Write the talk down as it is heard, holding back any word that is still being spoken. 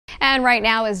And right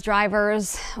now, as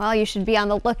drivers, well, you should be on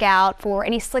the lookout for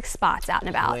any slick spots out and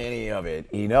about. Plenty of it.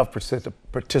 Enough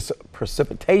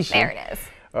precipitation. There it is.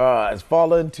 Has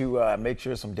fallen to make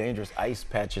sure some dangerous ice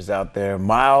patches out there.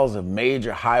 Miles of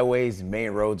major highways and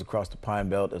main roads across the Pine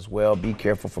Belt as well. Be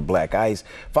careful for black ice.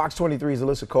 Fox 23's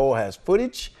Alyssa Cole has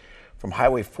footage from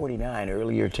Highway 49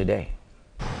 earlier today.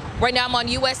 Right now I'm on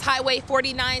U.S. Highway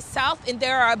 49 South, and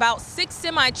there are about 6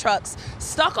 semi-trucks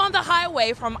stuck on the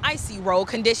highway from icy road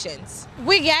conditions.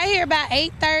 We got here about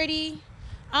 8:30.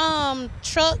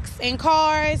 Trucks and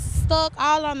cars stuck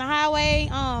all on the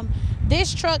highway.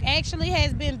 This truck actually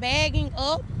has been bagging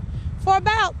up for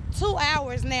about 2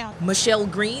 hours now. Michelle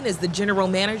Green is the general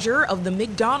manager of the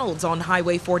McDonald's on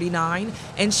Highway 49,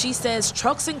 and she says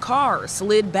trucks and cars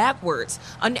slid backwards,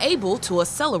 unable to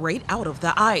accelerate out of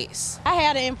the ice. I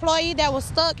had an employee that was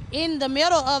stuck in the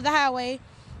middle of the highway.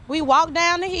 We walked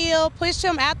down the hill, pushed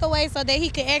him out the way so that he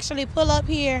could actually pull up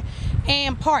here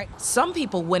and park. Some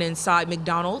people went inside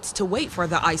McDonald's to wait for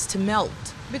the ice to melt.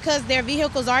 Because their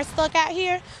vehicles are stuck out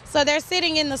here, so they're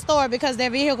sitting in the store because their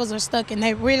vehicles are stuck and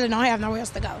they really don't have nowhere else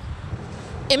to go.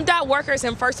 MDOT workers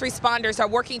and first responders are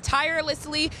working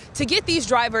tirelessly to get these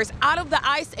drivers out of the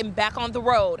ice and back on the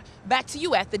road. Back to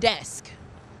you at the desk.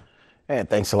 And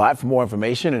thanks a lot. For more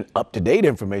information and up-to-date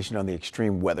information on the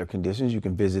extreme weather conditions, you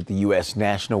can visit the U.S.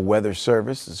 National Weather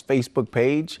Service's Facebook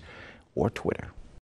page or Twitter.